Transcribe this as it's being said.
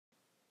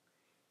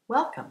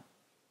Welcome!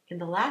 In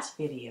the last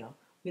video,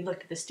 we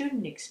looked at the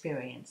student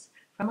experience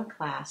from a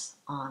class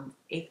on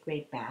 8th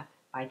grade math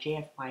by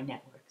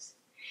JFYNetworks.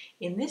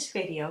 In this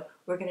video,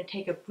 we're going to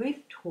take a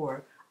brief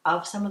tour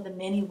of some of the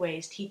many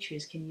ways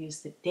teachers can use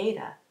the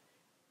data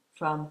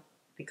from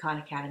the Khan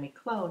Academy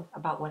clone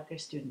about what their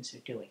students are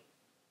doing.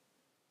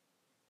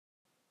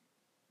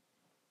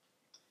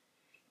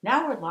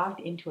 Now we're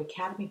logged into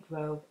Academy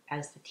Grove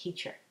as the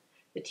teacher.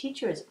 The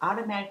teacher is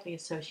automatically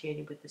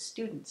associated with the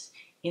students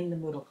in the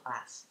Moodle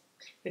class.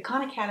 The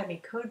Khan Academy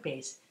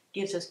codebase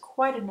gives us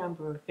quite a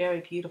number of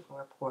very beautiful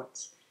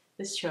reports.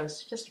 This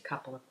shows just a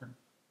couple of them.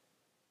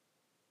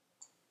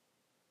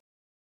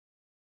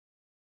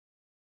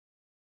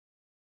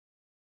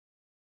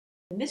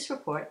 In this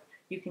report,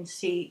 you can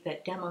see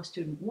that Demo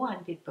Student 1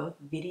 did both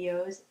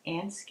videos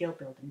and skill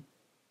building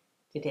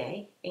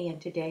today,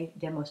 and today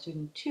Demo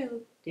Student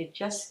 2 did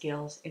just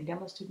skills, and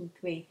Demo Student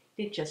 3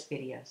 did just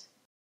videos.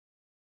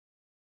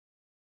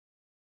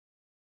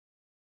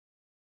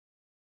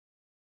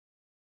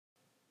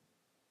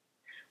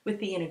 With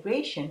the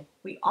integration,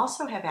 we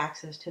also have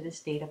access to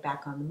this data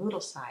back on the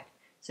Moodle side.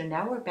 So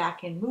now we're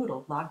back in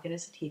Moodle, logged in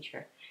as a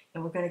teacher,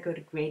 and we're going to go to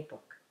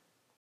Gradebook.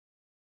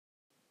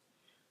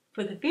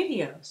 For the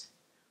videos,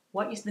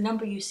 the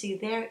number you see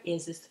there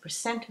is the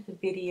percent of the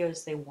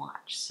videos they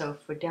watch. So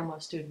for Demo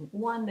Student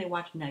 1, they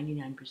watch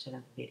 99% of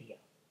the video.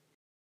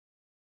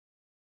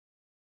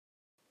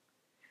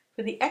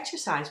 For the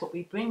exercise, what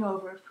we bring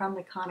over from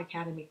the Khan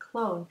Academy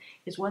clone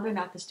is whether or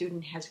not the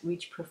student has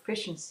reached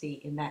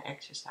proficiency in that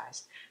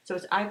exercise. So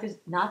it's either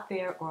not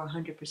there or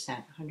 100%,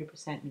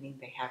 100% meaning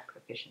they have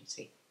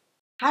proficiency.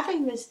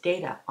 Having this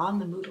data on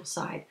the Moodle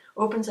side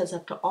opens us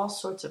up to all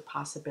sorts of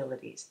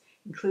possibilities,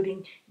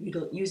 including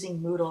using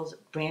Moodle's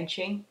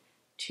branching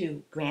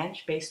to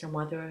branch based on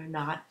whether or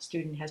not a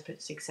student has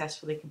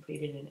successfully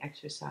completed an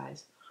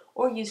exercise,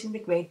 or using the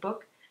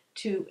gradebook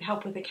to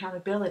help with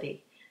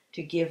accountability,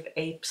 to give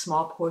a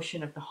small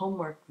portion of the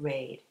homework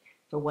grade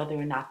for whether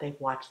or not they've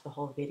watched the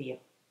whole video.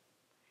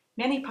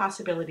 Many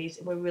possibilities,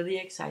 and we're really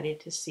excited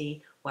to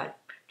see what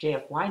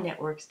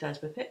JFYNetworks does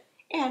with it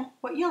and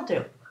what you'll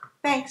do.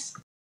 Thanks.